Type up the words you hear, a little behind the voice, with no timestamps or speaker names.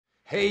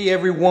Hey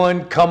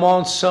everyone, come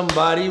on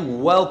somebody,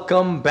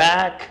 welcome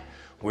back.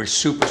 We're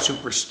super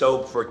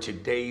stoked for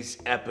today's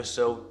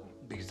episode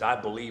because I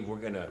believe we're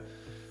gonna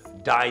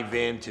dive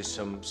into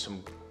some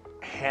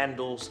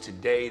handles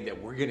today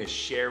that we're gonna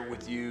share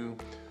with you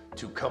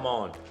to come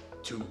on,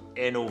 to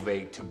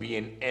innovate, to be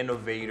an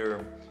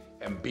innovator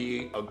and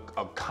be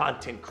a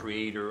content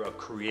creator, a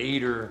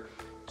creator.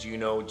 You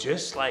know,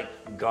 just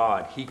like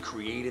God, He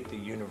created the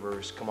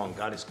universe. Come on,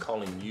 God is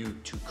calling you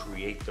to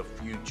create the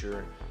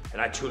future.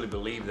 And I truly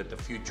believe that the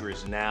future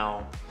is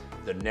now,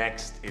 the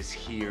next is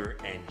here,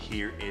 and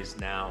here is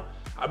now.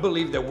 I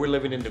believe that we're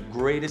living in the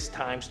greatest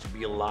times to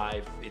be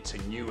alive. It's a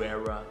new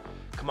era.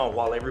 Come on,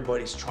 while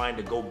everybody's trying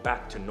to go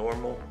back to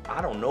normal,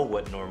 I don't know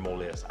what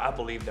normal is. I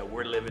believe that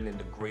we're living in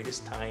the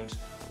greatest times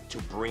to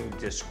bring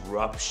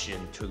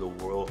disruption to the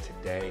world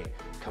today.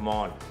 Come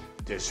on,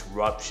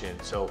 disruption.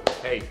 So,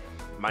 hey,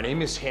 my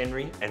name is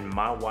Henry, and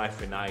my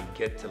wife and I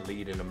get to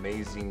lead an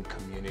amazing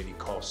community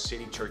called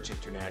City Church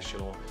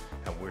International,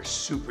 and we're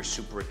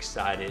super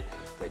excited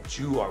that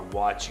you are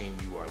watching,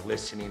 you are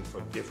listening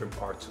from different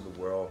parts of the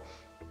world.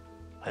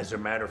 As a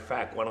matter of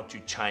fact, why don't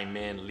you chime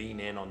in,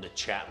 lean in on the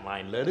chat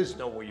line. Let us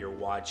know where you're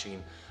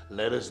watching.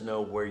 Let us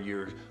know where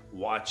you're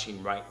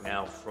watching right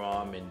now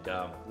from, and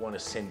want to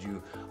send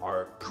you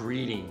our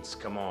greetings.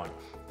 Come on,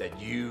 that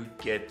you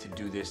get to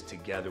do this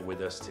together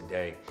with us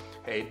today.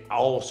 Hey, I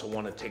also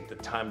want to take the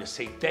time to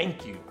say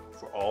thank you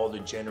for all the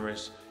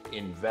generous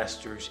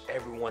investors,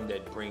 everyone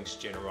that brings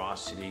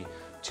generosity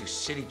to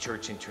City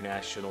Church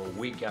International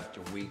week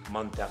after week,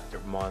 month after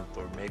month,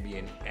 or maybe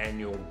an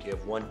annual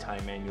give,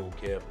 one-time annual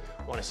give.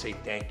 I want to say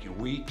thank you.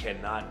 We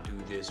cannot do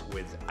this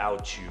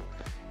without you.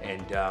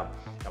 And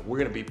we're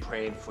going to be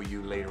praying for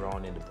you later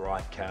on in the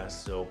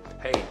broadcast. So,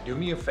 hey, do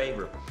me a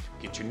favor.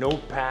 Get your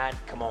notepad.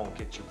 Come on,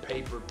 get your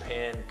paper,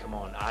 pen. Come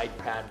on,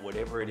 iPad,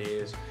 whatever it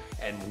is.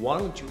 And why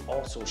don't you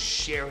also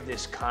share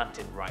this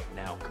content right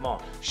now? Come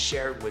on,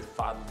 share it with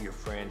 5 of your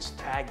friends.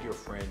 Tag your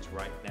friends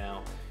right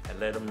now and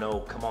let them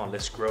know, come on,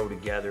 let's grow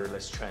together.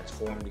 Let's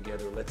transform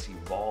together. Let's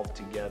evolve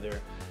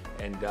together.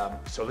 And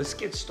so let's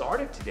get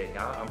started today.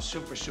 I'm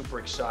super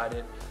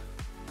excited,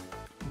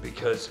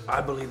 because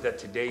I believe that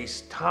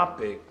today's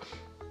topic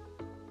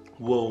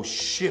will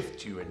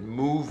shift you and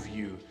move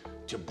you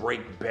to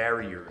break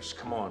barriers.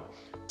 Come on,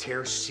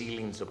 tear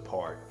ceilings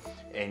apart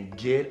and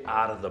get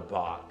out of the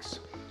box.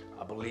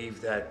 I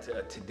believe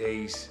that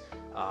today's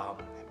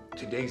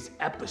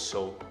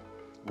episode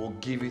will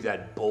give you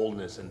that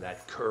boldness and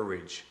that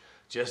courage,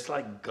 just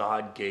like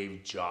God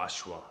gave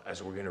Joshua,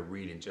 as we're going to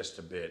read in just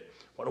a bit.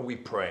 Why don't we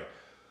pray?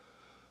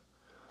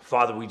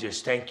 Father, we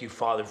just thank you,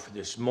 Father, for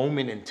this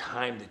moment in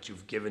time that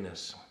you've given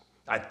us.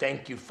 I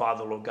thank you,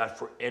 Father, Lord God,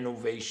 for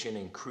innovation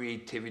and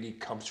creativity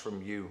comes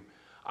from you.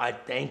 I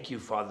thank you,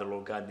 Father,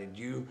 Lord God, that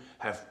you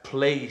have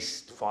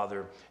placed,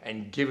 Father,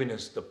 and given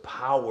us the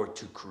power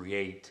to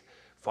create.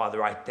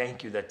 Father, I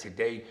thank you that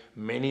today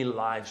many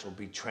lives will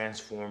be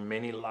transformed,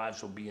 many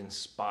lives will be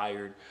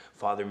inspired.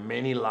 Father,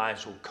 many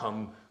lives will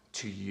come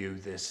to you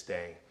this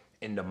day.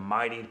 In the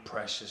mighty,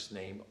 precious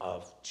name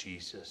of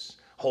Jesus.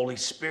 Holy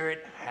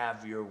Spirit,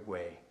 have your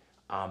way.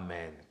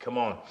 Amen. Come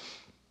on.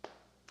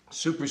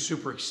 Super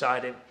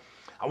excited.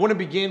 I want to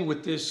begin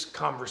with this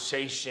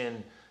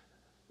conversation.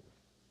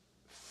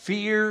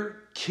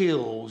 Fear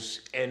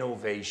kills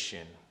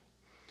innovation.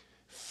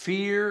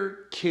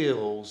 Fear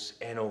kills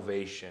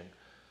innovation.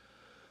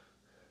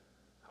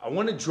 I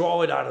want to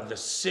draw it out of the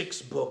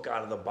 6th book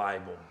out of the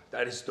Bible.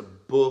 That is the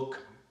book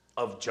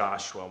of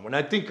Joshua. When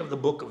I think of the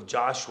book of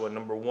Joshua,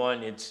 number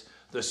 1, it's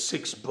the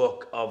 6th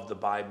book of the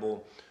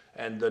Bible.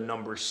 And the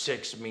number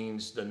 6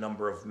 means the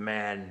number of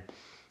man.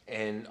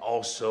 And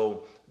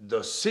also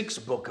the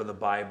 6th book of the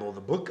Bible, the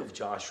book of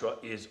Joshua,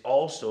 is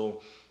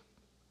also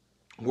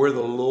where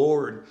the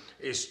Lord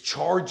is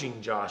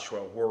charging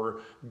Joshua,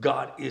 where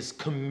God is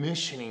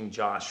commissioning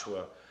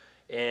Joshua.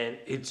 And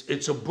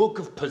it's a book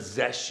of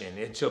possession.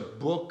 It's a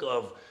book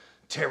of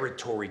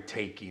territory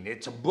taking.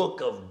 It's a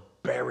book of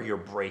barrier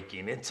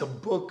breaking. It's a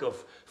book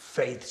of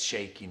faith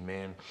shaking,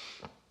 man.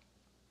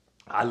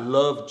 I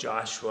love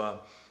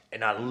Joshua,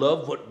 and I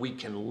love what we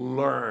can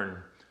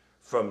learn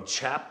from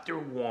chapter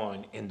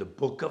 1 in the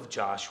book of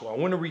Joshua. I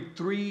want to read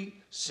 3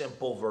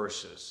 simple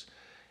verses,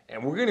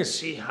 and we're going to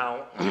see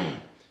how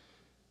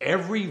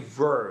every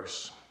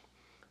verse,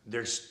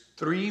 there's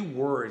 3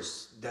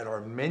 words that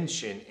are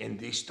mentioned in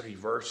these 3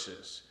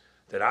 verses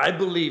that I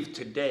believe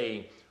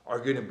today are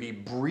going to be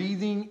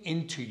breathing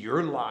into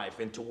your life,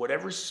 into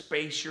whatever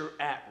space you're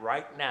at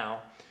right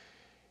now,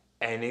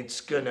 and it's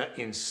going to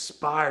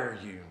inspire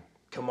you,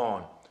 come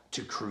on,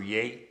 to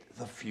create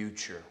the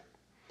future.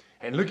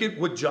 And look at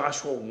what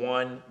Joshua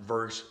 1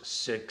 verse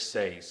 6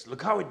 says.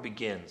 Look how it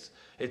begins.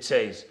 It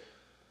says,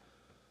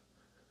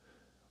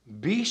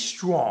 "Be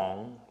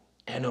strong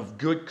and of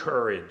good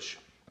courage,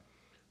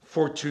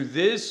 for to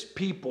this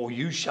people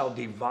you shall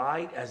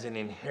divide as an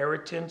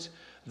inheritance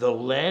the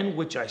land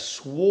which I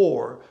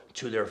swore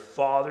to their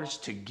fathers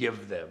to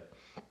give them."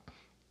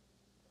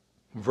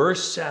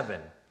 Verse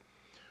 7,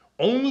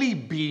 "Only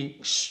be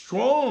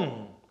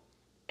strong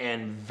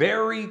and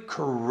very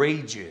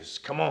courageous.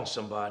 Come on,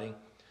 somebody.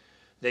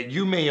 That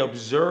you may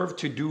observe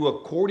to do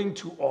according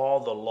to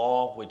all the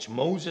law which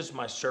Moses,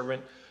 my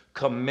servant,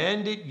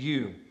 commanded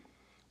you.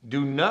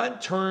 Do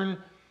not turn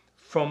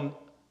from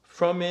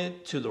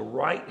it to the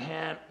right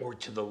hand or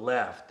to the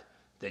left,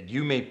 that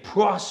you may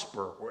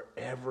prosper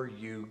wherever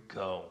you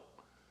go.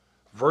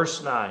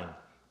 Verse 9.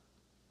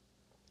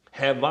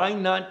 Have I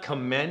not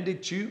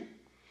commanded you?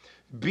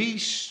 Be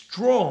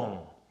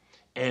strong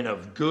and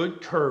of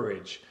good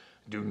courage.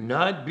 Do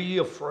not be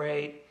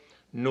afraid,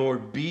 nor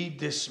be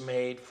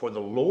dismayed, for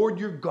the Lord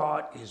your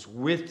God is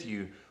with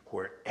you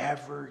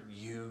wherever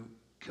you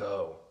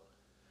go.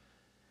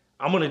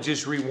 I'm going to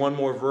just read one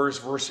more verse,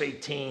 verse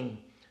 18,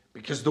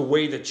 because the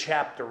way the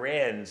chapter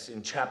ends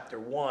in chapter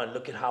 1,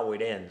 look at how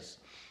it ends.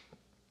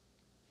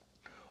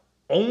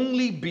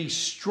 Only be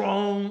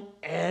strong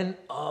and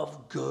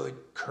of good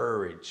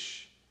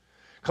courage.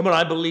 Come on,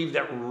 I believe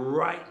that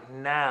right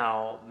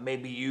now,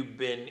 maybe you've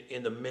been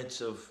in the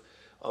midst of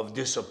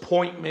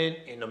disappointment,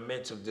 in the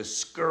midst of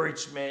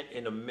discouragement,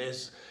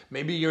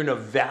 maybe you're in a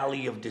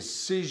valley of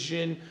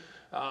decision.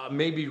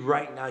 Maybe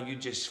right now you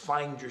just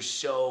find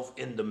yourself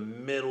in the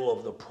middle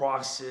of the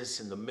process,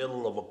 in the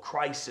middle of a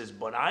crisis.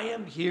 But I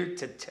am here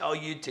to tell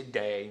you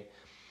today,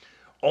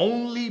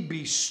 only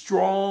be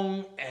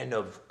strong and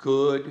of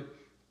good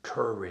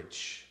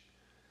courage.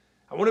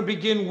 I want to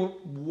begin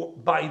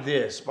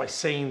by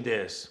saying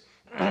this,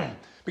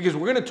 because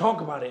we're going to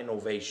talk about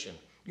innovation.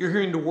 You're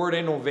hearing the word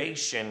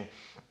innovation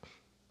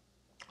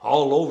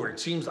all over. It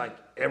seems like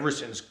ever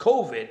since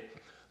COVID,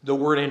 the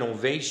word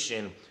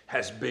innovation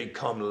has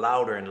become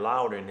louder and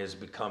louder and has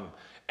become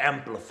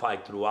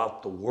amplified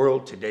throughout the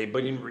world today.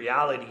 But in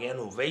reality,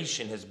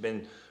 innovation has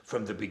been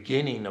from the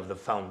beginning of the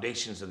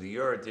foundations of the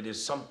earth. It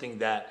is something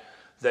that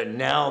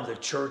now the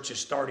church is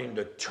starting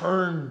to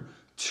turn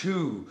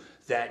to,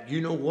 that, you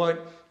know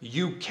what,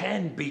 you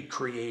can be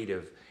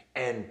creative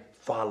and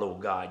follow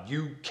God.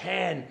 You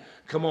can,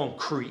 come on,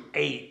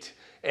 create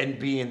and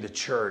be in the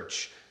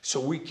church so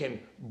we can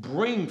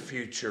bring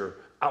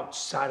future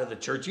outside of the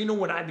church. You know,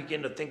 when I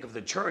begin to think of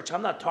the church,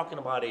 I'm not talking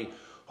about a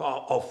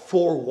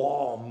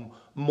four-wall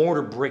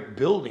mortar brick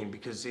building,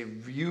 because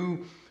if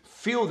you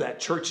feel that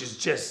church is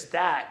just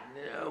that,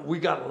 we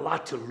got a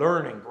lot to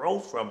learn and grow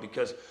from,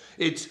 because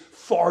it's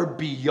far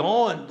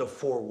beyond the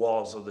four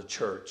walls of the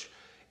church.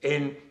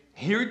 And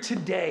here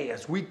today,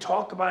 as we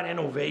talk about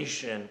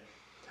innovation,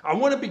 I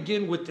want to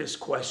begin with this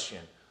question.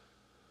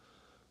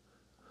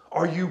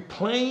 Are you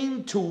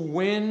playing to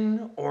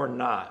win or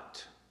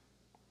not?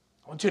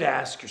 I want you to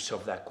ask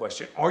yourself that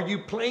question. Are you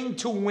playing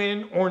to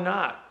win or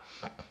not?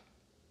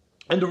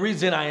 And the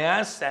reason I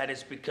ask that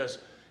is because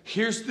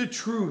here's the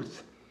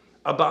truth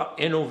about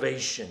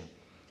innovation.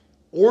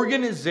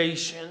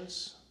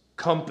 Organizations,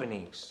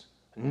 companies,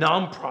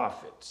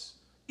 nonprofits,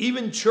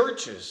 even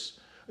churches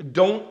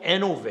don't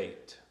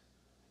innovate.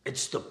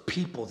 It's the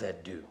people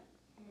that do.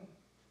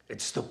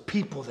 It's the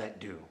people that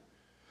do.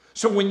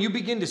 So when you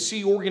begin to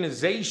see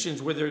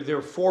organizations, whether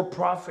they're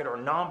for-profit or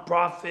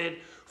non-profit,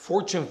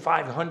 Fortune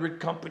 500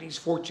 companies,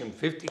 Fortune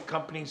 50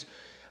 companies,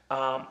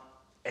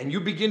 and you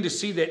begin to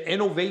see that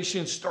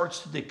innovation starts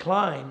to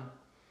decline,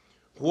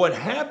 what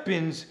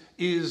happens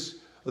is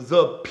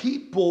the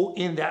people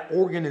in that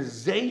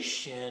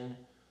organization,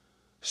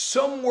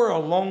 somewhere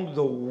along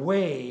the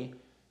way,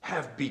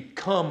 have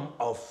become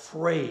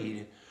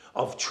afraid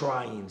of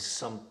trying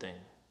something.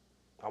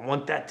 I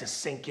want that to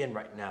sink in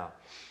right now.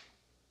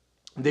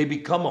 They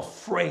become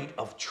afraid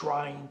of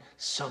trying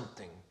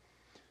something.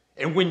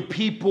 And when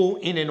people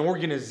in an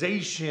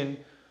organization,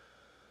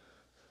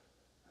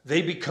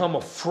 they become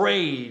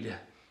afraid,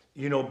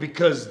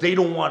 because they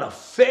don't want to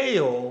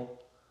fail,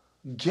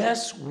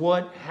 guess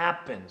what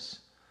happens?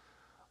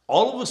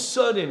 All of a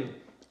sudden,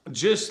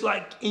 just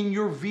like in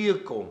your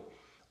vehicle,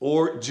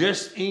 or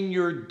just in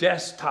your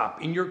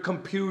desktop, in your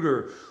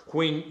computer,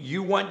 when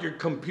you want your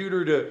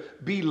computer to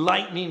be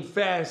lightning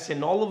fast,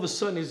 and all of a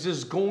sudden it's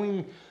just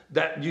going,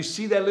 that you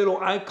see that little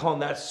icon,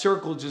 that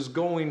circle just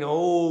going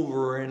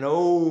over and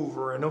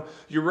over and over.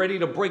 You're ready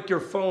to break your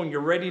phone. You're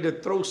ready to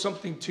throw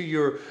something to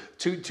your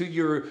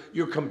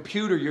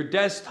computer, your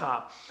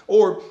desktop.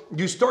 Or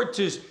you start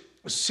to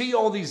see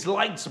all these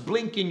lights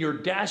blink in your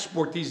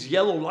dashboard. These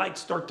yellow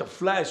lights start to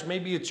flash.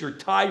 Maybe it's your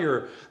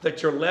tire,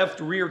 that your left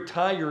rear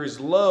tire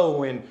is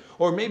low,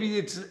 or maybe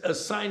it's a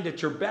sign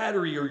that your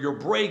battery or your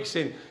brakes,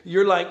 and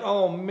you're like,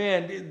 oh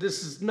man,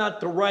 this is not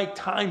the right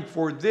time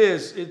for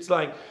this. It's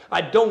like, I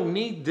don't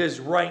need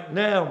this right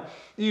now.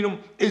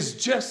 It's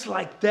just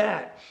like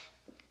that.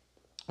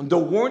 The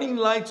warning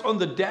lights on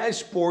the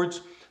dashboards,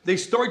 they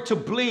start to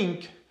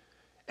blink,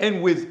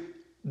 and with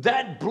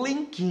that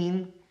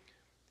blinking,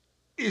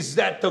 is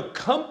that the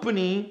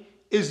company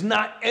is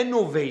not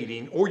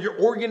innovating, or your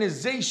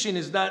organization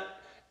is not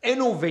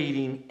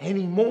innovating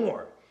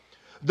anymore.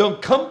 The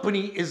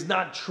company is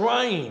not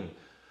trying.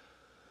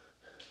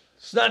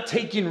 It's not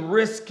taking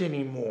risk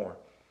anymore.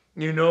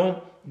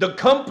 The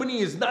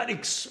company is not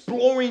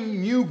exploring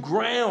new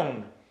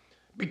ground,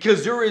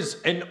 because there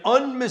is an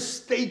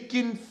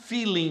unmistaken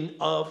feeling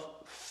of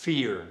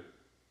fear.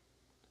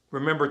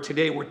 Remember,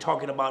 today we're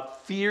talking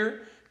about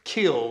fear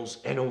kills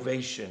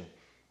innovation.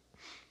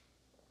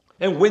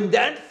 And when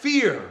that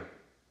fear,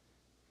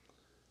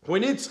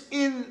 when it's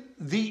in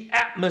the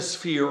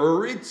atmosphere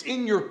or it's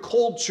in your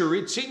culture,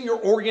 it's in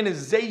your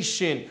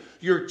organization,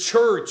 your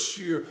church,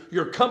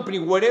 your company,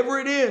 whatever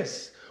it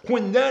is,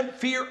 when that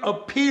fear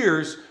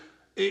appears,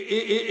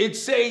 it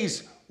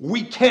says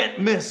we can't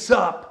mess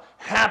up,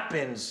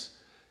 happens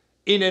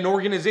in an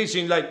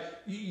organization. Like,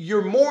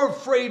 you're more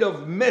afraid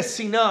of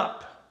messing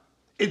up.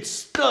 It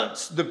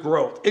stunts the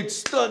growth. It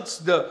stunts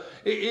the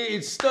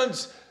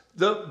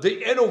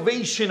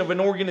innovation of an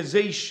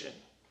organization.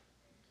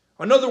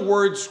 In other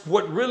words,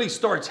 what really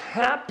starts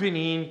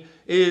happening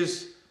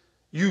is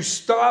you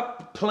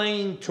stop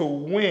playing to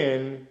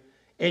win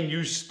and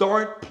you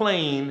start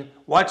playing,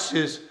 watch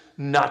this,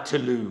 not to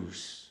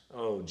lose.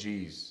 Oh,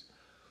 geez.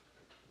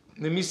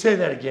 Let me say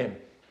that again.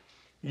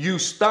 You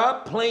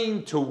stop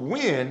playing to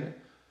win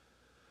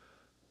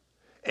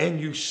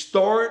and you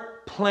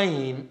start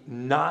playing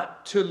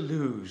not to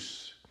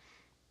lose.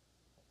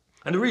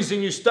 And the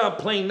reason you stop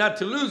playing not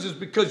to lose is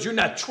because you're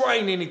not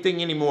trying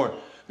anything anymore,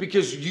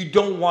 because you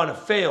don't want to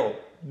fail.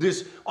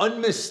 This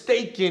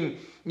unmistaken,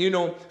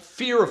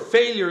 fear of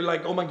failure,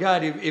 like, oh my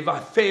God, if I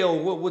fail,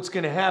 what's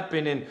going to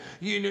happen? And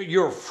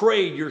you're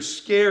afraid, you're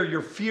scared,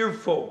 you're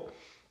fearful.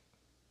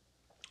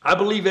 I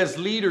believe as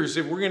leaders,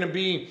 if we're going to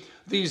be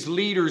these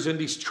leaders and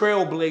these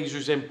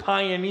trailblazers and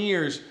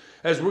pioneers,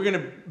 as we're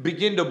going to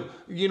begin to,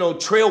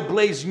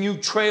 trailblaze new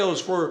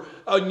trails for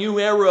a new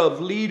era of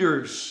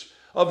leaders,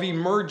 of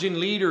emerging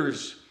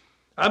leaders.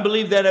 I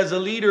believe that as a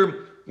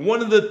leader,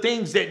 one of the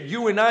things that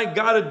you and I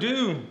got to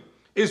do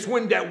is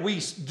when that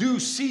we do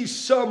see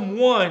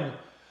someone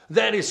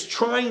that is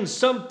trying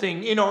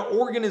something in our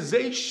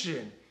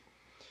organization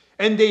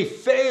and they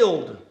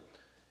failed,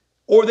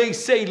 or they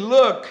say,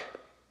 look,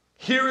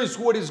 here is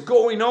what is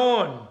going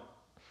on.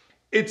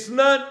 It's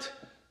not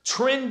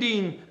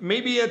trending,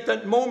 maybe at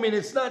that moment,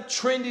 it's not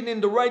trending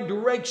in the right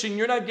direction.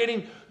 You're not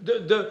getting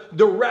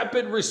the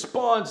rapid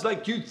response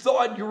like you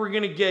thought you were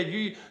going to get.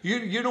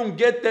 You don't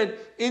get that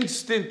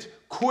instant,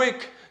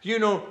 quick,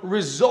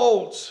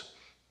 results.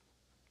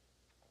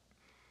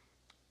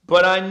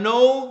 But I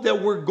know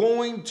that we're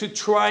going to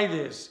try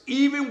this,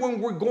 even when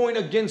we're going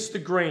against the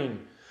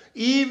grain,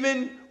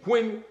 even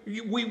when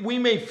we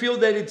may feel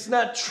that it's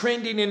not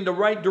trending in the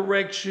right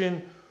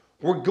direction.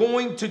 We're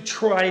going to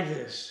try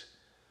this.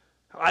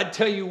 I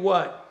tell you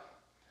what,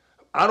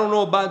 I don't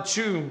know about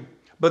you,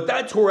 but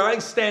that's where I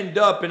stand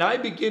up and I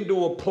begin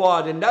to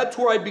applaud, and that's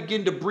where I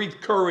begin to breathe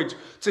courage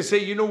to say,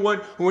 you know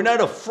what, we're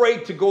not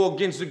afraid to go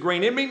against the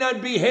grain. It may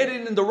not be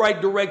headed in the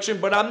right direction,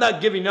 but I'm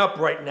not giving up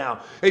right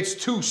now. It's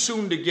too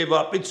soon to give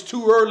up. It's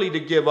too early to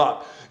give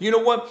up. You know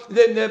what,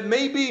 then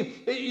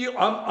maybe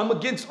I'm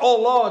against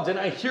all odds, and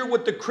I hear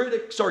what the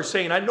critics are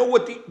saying. I know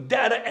what the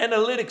data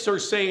analytics are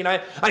saying.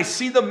 I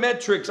see the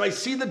metrics. I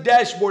see the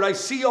dashboard. I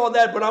see all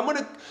that, but I'm going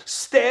to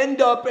stand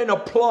up and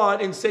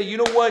applaud and say, you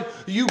know what,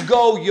 you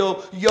go,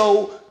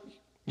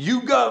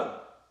 you go.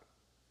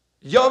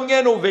 Young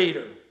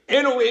innovator.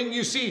 And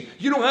you see,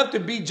 you don't have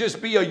to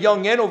just be a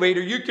young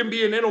innovator. You can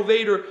be an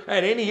innovator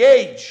at any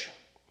age.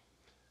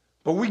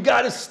 But we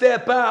got to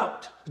step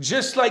out.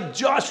 Just like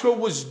Joshua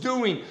was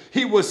doing.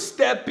 He was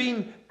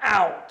stepping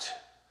out.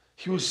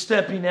 He was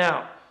stepping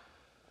out.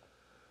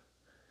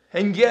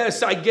 And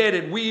yes, I get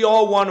it. We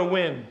all want to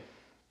win.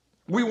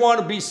 We want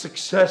to be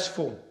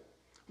successful.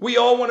 We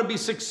all want to be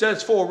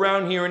successful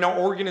around here in our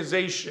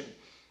organization.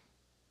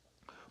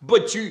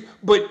 But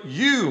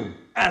you,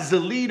 as a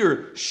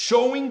leader,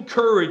 showing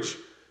courage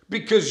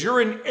because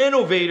you're an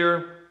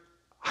innovator,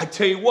 I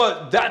tell you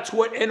what, that's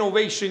what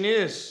innovation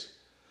is.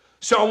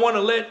 So I want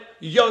to let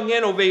young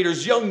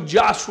innovators, young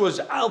Joshuas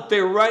out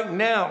there right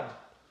now.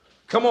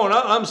 Come on,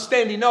 I'm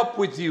standing up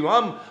with you.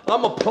 I'm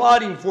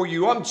applauding for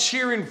you. I'm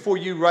cheering for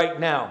you right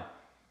now.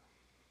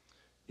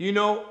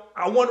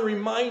 I want to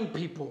remind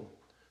people,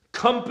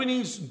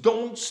 companies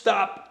don't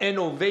stop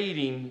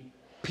innovating,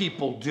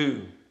 people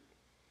do.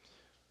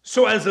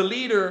 So as a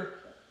leader,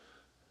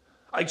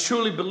 I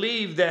truly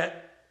believe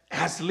that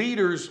as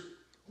leaders,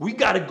 we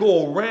got to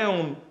go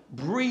around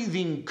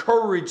breathing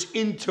courage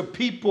into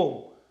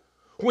people.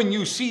 When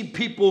you see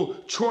people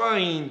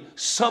trying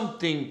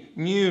something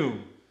new.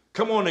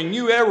 Come on, a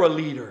new era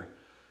leader.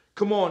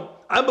 Come on.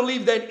 I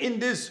believe that in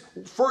this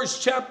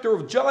first chapter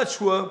of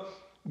Joshua,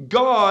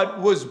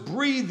 God was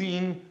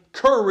breathing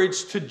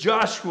courage to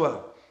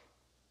Joshua.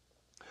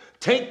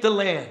 Take the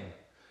land,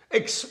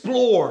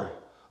 explore,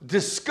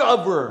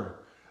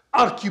 discover,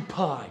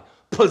 occupy,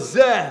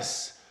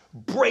 possess,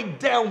 break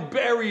down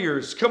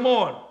barriers. Come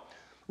on.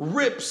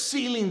 Rip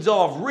ceilings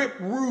off, rip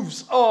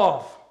roofs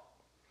off.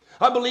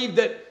 I believe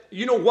that,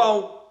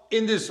 while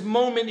in this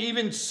moment,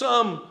 even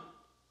some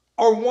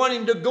are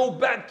wanting to go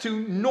back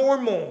to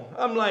normal.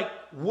 I'm like,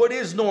 what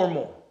is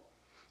normal?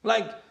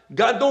 Like,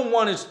 God don't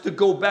want us to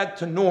go back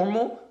to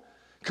normal.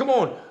 Come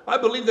on. I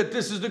believe that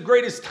this is the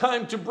greatest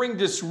time to bring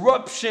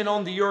disruption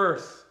on the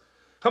earth.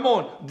 Come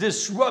on.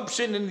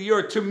 Disruption in the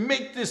earth to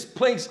make this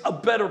place a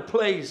better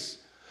place.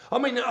 I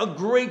mean, a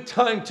great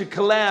time to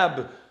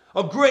collab.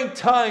 A great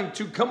time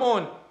to, come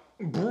on,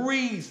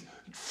 breathe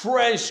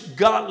fresh,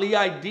 godly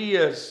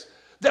ideas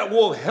that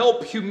will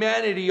help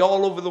humanity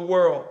all over the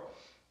world.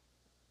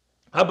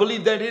 I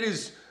believe that it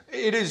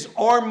is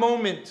our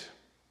moment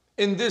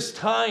in this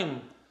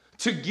time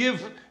to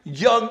give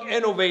young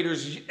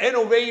innovators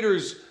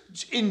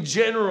in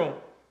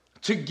general,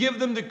 to give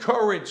them the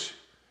courage.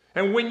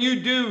 And when you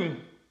do,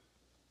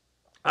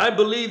 I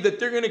believe that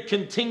they're going to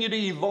continue to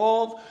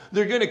evolve.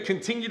 They're going to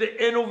continue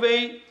to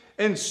innovate.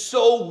 And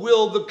so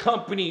will the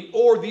company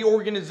or the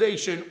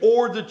organization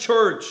or the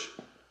church.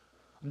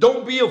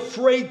 Don't be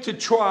afraid to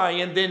try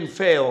and then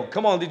fail.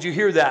 Come on, did you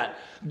hear that?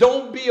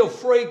 Don't be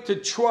afraid to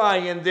try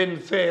and then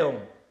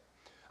fail.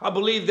 I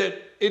believe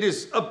that it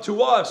is up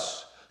to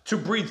us to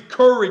breathe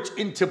courage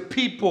into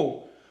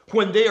people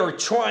when they are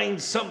trying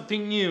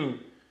something new.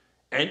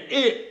 And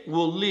it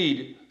will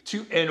lead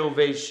to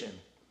innovation.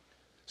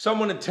 So I'm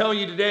going to tell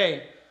you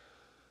today,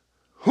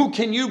 who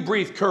can you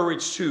breathe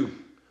courage to?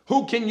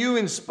 Who can you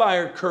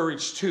inspire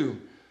courage to?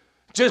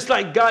 Just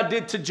like God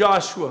did to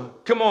Joshua.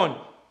 Come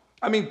on.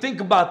 I mean, think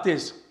about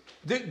this.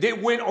 They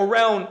went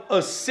around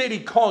a city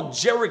called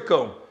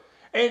Jericho.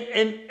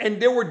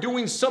 And they were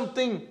doing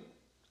something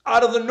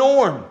out of the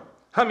norm.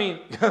 I mean,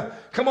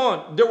 come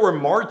on. They were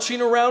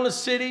marching around the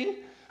city.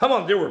 Come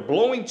on. They were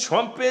blowing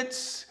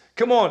trumpets.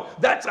 Come on.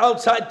 That's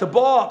outside the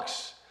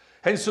box.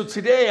 And so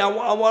today, I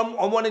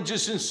want to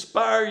just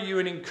inspire you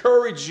and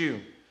encourage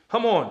you.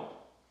 Come on.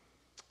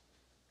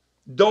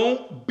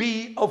 Don't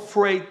be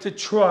afraid to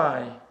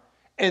try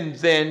and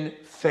then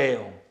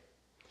fail.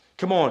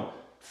 Come on.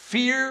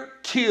 Fear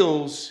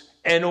kills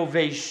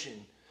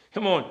innovation.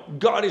 Come on.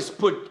 God has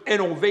put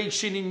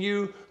innovation in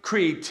you,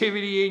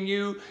 creativity in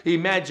you,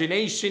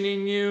 imagination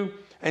in you.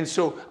 And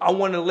so I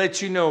want to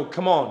let you know,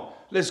 come on.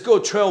 Let's go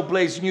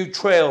trailblaze new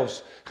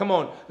trails. Come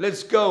on,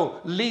 let's go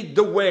lead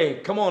the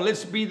way. Come on,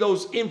 let's be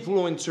those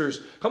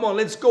influencers. Come on,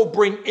 let's go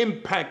bring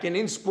impact and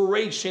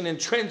inspiration and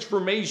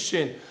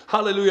transformation,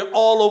 hallelujah,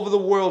 all over the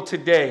world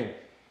today.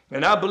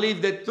 And I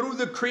believe that through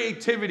the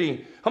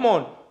creativity, come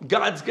on,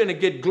 God's going to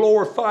get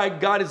glorified.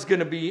 God is going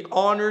to be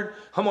honored.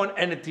 Come on,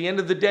 and at the end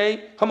of the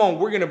day, come on,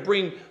 we're going to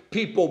bring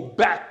people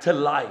back to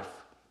life.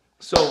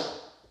 So,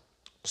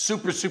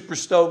 super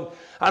stoked.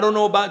 I don't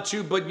know about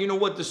you, but you know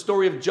what? The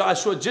story of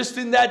Joshua, just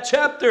in that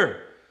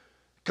chapter,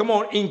 come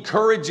on,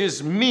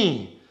 encourages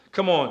me,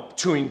 come on,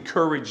 to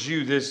encourage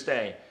you this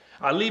day.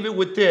 I leave it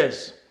with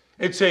this.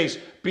 It says,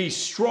 be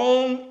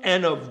strong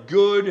and of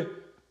good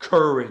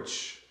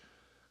courage.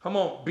 Come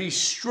on, be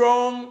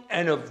strong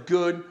and of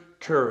good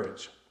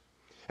courage.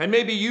 And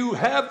maybe you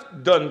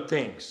have done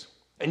things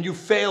and you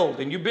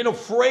failed and you've been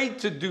afraid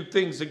to do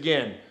things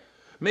again.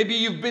 Maybe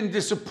you've been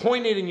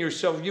disappointed in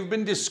yourself. You've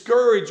been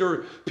discouraged,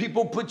 or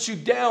people put you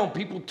down.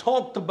 People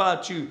talked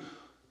about you.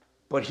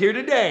 But here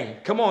today,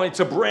 come on,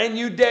 it's a brand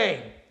new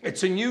day.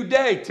 It's a new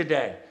day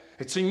today.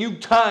 It's a new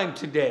time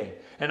today.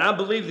 And I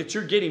believe that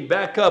you're getting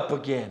back up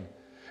again.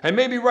 And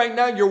maybe right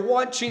now you're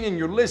watching and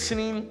you're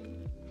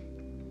listening.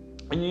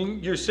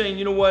 And you're saying,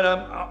 you know what,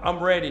 I'm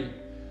ready.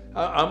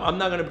 I'm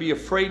not going to be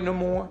afraid no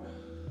more.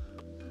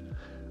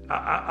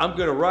 I'm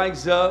going to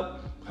rise up.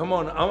 Come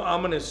on,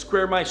 I'm going to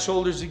square my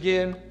shoulders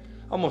again.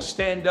 I'm going to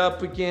stand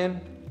up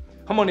again.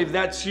 Come on, if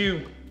that's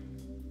you,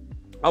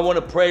 I want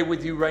to pray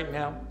with you right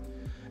now.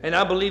 And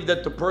I believe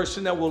that the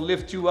person that will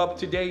lift you up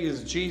today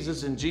is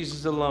Jesus and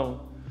Jesus alone.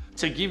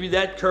 To give you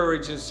that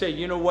courage and say,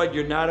 you know what,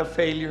 you're not a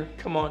failure.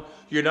 Come on,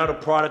 you're not a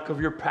product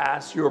of your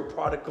past. You're a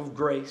product of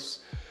grace.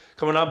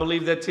 Come on, I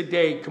believe that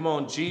today, come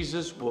on,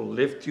 Jesus will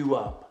lift you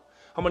up.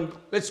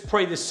 Let's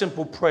pray this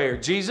simple prayer.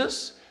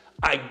 Jesus,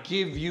 I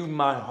give you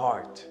my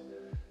heart.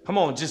 Come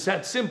on, just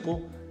that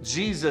simple.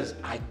 Jesus,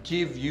 I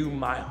give you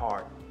my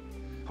heart.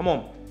 Come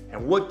on.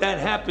 And what that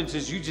happens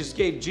is you just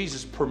gave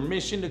Jesus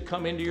permission to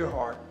come into your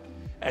heart.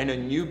 And a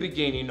new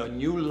beginning, a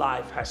new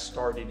life has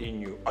started in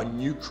you. A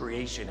new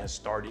creation has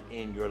started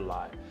in your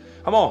life.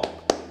 Come on.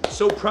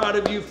 So proud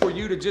of you for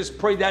you to just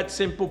pray that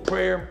simple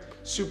prayer.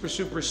 Super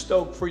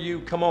stoked for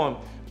you. Come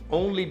on.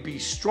 Only be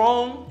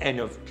strong and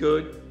of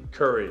good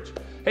courage.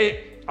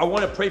 Hey, I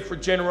want to pray for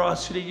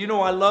generosity. You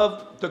know, I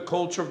love the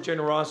culture of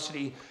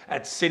generosity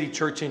at City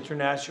Church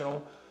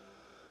International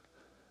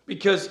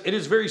because it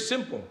is very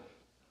simple.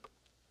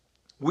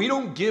 We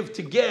don't give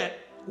to get,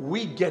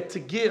 we get to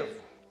give.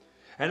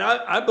 And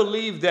I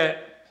believe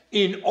that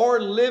in our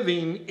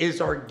living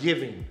is our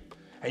giving.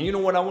 And you know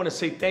what? I want to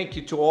say thank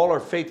you to all our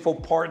faithful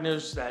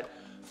partners that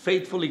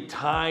faithfully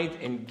tithe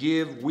and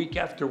give week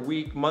after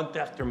week, month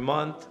after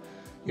month.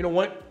 You know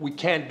what? We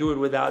can't do it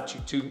without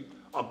you to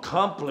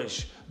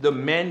accomplish the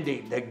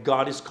mandate that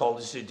God has called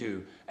us to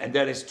do. And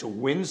that is to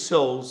win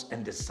souls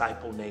and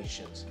disciple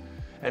nations.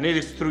 And it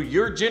is through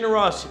your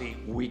generosity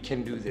we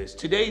can do this.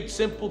 Today, it's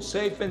simple,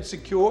 safe, and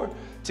secure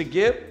to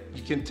give.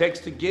 You can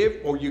text to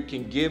give or you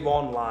can give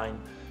online.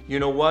 You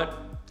know what?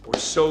 We're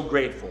so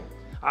grateful.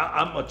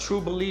 I'm a true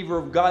believer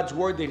of God's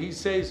word that he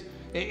says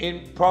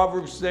in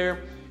Proverbs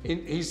there.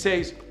 He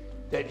says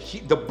that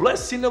the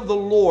blessing of the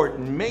Lord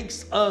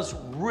makes us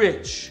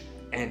rich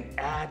and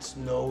adds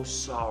no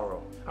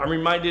sorrow. I'm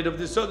reminded of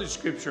this other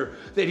scripture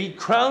that he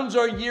crowns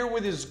our year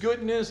with his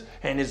goodness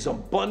and his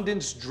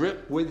abundance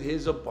drip with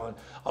his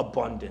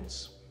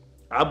abundance.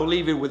 I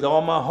believe it with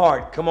all my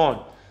heart. Come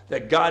on.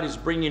 That God is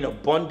bringing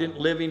abundant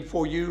living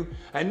for you.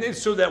 And then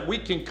so that we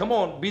can, come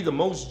on, be the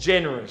most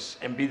generous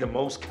and be the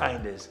most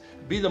kindest.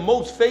 Be the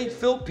most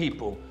faith-filled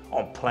people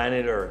on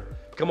planet Earth.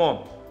 Come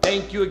on.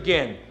 Thank you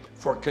again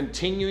for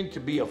continuing to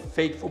be a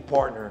faithful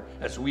partner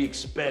as we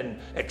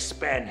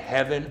expand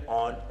heaven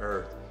on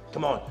earth.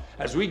 Come on.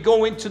 As we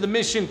go into the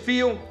mission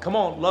field, come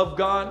on, love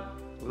God,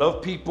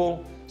 love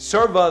people,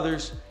 serve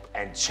others,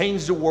 and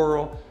change the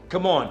world.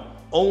 Come on.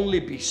 Only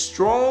be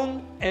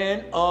strong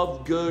and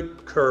of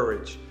good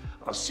courage.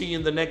 I'll see you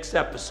in the next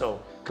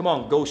episode. Come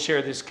on, go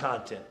share this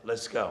content.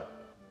 Let's go.